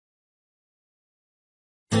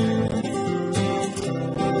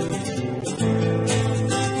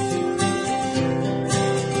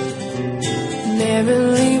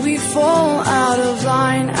Merrily we fall out of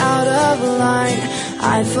line, out of line.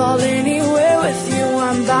 I'd fall anywhere with you,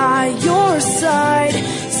 I'm by your side.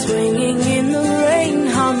 Swinging in the rain,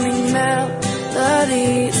 humming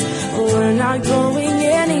melodies. We're not going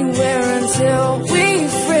anywhere until we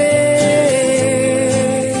freeze.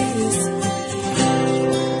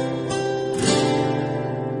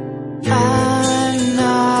 I'm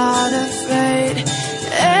not afraid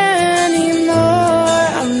anymore,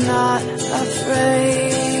 I'm not afraid.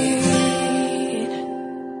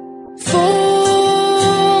 Forever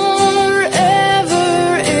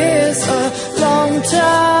is a long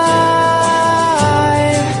time,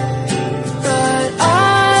 but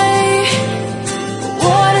I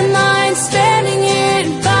wouldn't mind spending it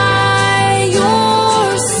by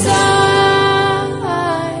your side.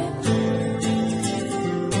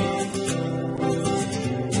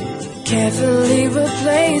 Carefully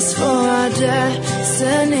replaced for our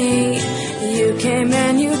destiny. You came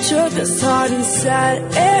and you took us heart and set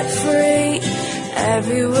it free.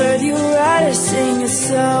 Every word you write or sing is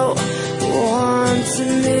so warm to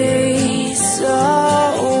me, so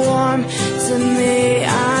warm to me.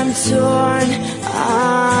 I'm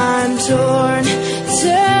torn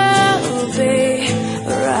to be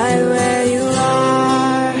right where you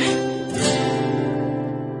are.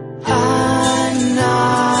 I'm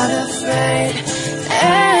not afraid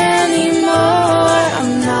anymore,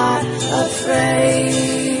 I'm not afraid.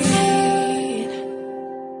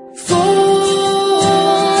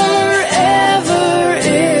 Forever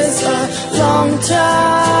is a long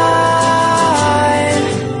time,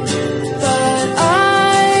 but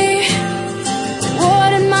I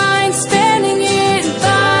wouldn't mind spending it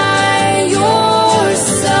by your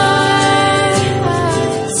side.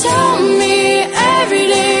 Tell me every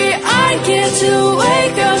day I get to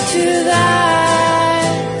wake up to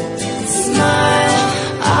that smile.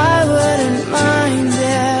 I wouldn't mind it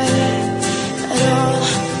at all,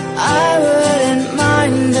 I wouldn't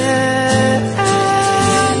mind it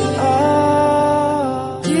at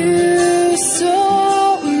all. You so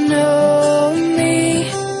know me,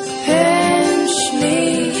 pinch me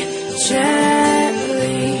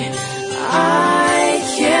gently. I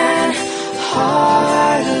can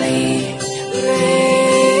hardly breathe.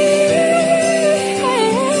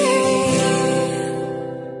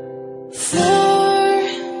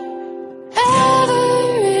 Forever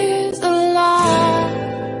is a long,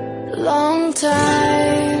 long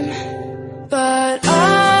time, but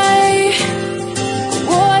I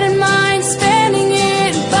wouldn't mind spending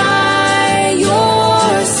it by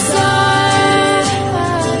your side.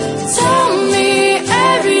 Tell me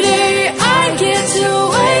every day I get to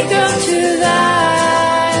wake up to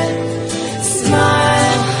that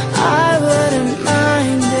smile. I wouldn't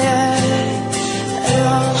mind it at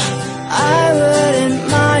all, I wouldn't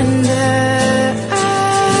mind it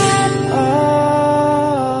at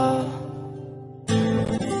all.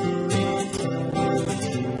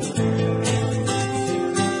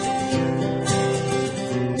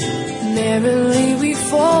 Merrily we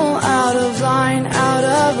fall out of line, out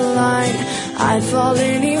of line. I'd fall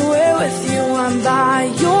anywhere with you, I'm by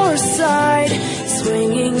your side.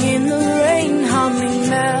 Swinging in the rain, humming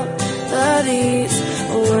melodies.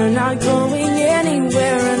 We're not going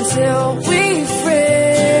anywhere until we freeze.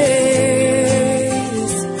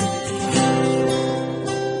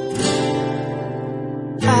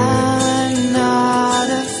 I'm not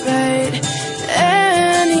afraid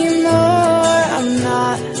anymore, I'm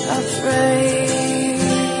not afraid.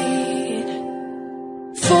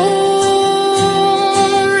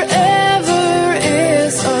 Forever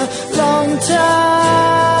is a long time,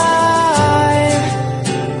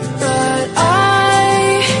 but I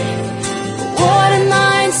wouldn't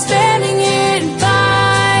mind spending it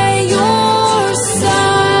by your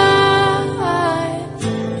side.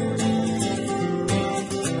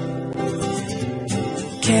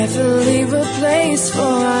 Carefully replaced for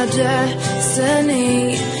our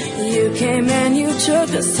destiny. You came and you took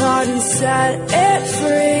us heart and set it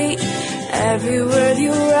free. Every word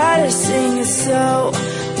you write or sing is so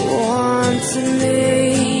warm to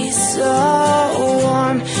me, so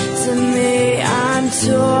warm to me. I'm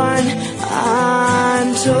torn